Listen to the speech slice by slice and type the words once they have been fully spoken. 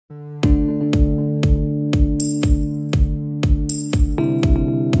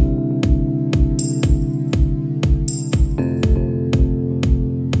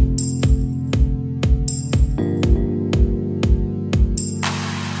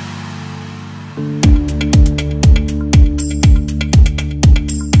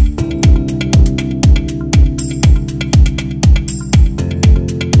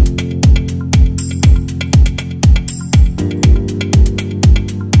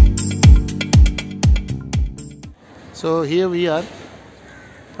So here we are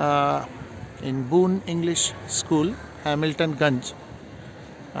in Boone English School, Hamilton Ganj.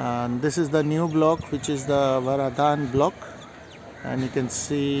 And this is the new block, which is the Varadan block, and you can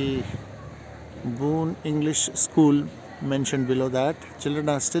see Boone English School mentioned below that. Children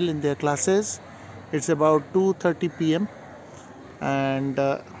are still in their classes. It's about 2:30 p.m. and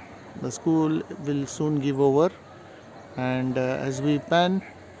the school will soon give over. And as we pan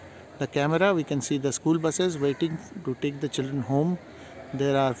the camera, we can see the school buses waiting to take the children home.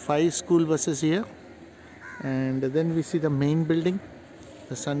 There are 5 school buses here, and then we see the main building.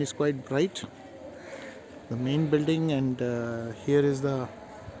 The sun is quite bright. The main building, and here is the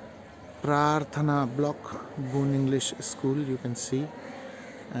Prarthana block, Boone English School, you can see.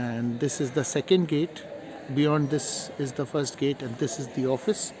 And this is the second gate. Beyond this is the first gate, and this is the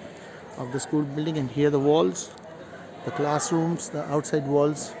office of the school building. And here the walls, the classrooms, the outside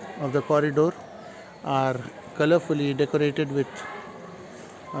walls of the corridor are colorfully decorated with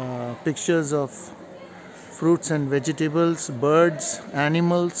pictures of fruits and vegetables, birds,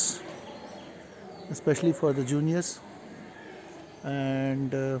 animals, especially for the juniors.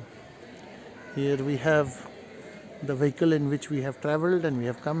 And here we have the vehicle in which we have traveled and we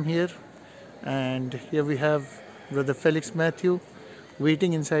have come here. And here we have Brother Felix Matthew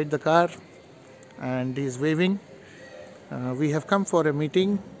waiting inside the car, and he is waving. We have come for a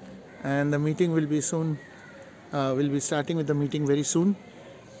meeting, and the meeting will be soon. We'll be starting with the meeting very soon.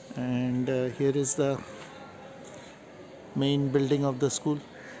 And here is the main building of the school,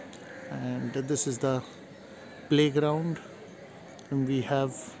 and this is the playground. And we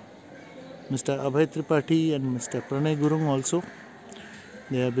have Mr. Abhay Tripathi and Mr. Pranay Gurung also.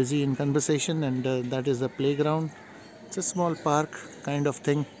 They are busy in conversation, and that is the playground. It's a small park kind of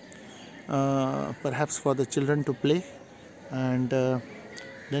thing, perhaps for the children to play. And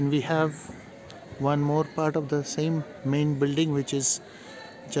then we have one more part of the same main building, which has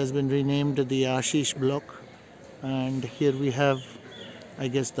been renamed the Ashish block. And here we have, I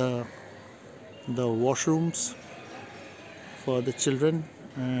guess, the washrooms for the children.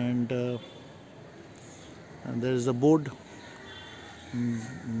 And there is a board.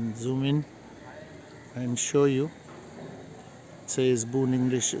 Zoom in and show you. It says Boone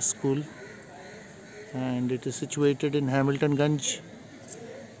English School, and it is situated in Hamilton Ganj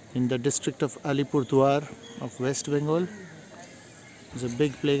in the district of Alipurduar of West Bengal. There's a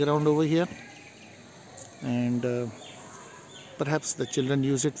big playground over here, and perhaps the children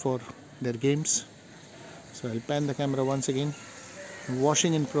use it for their games. So I'll pan the camera once again.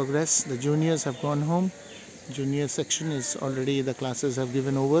 Washing in progress. The juniors have gone home. Junior section is already, the classes have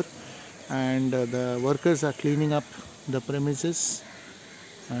given over, and the workers are cleaning up the premises.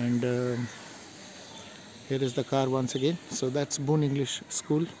 And here is the car once again. So that's Boone English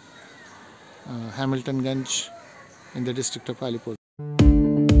School, Hamilton Ganj in the district of Alipur.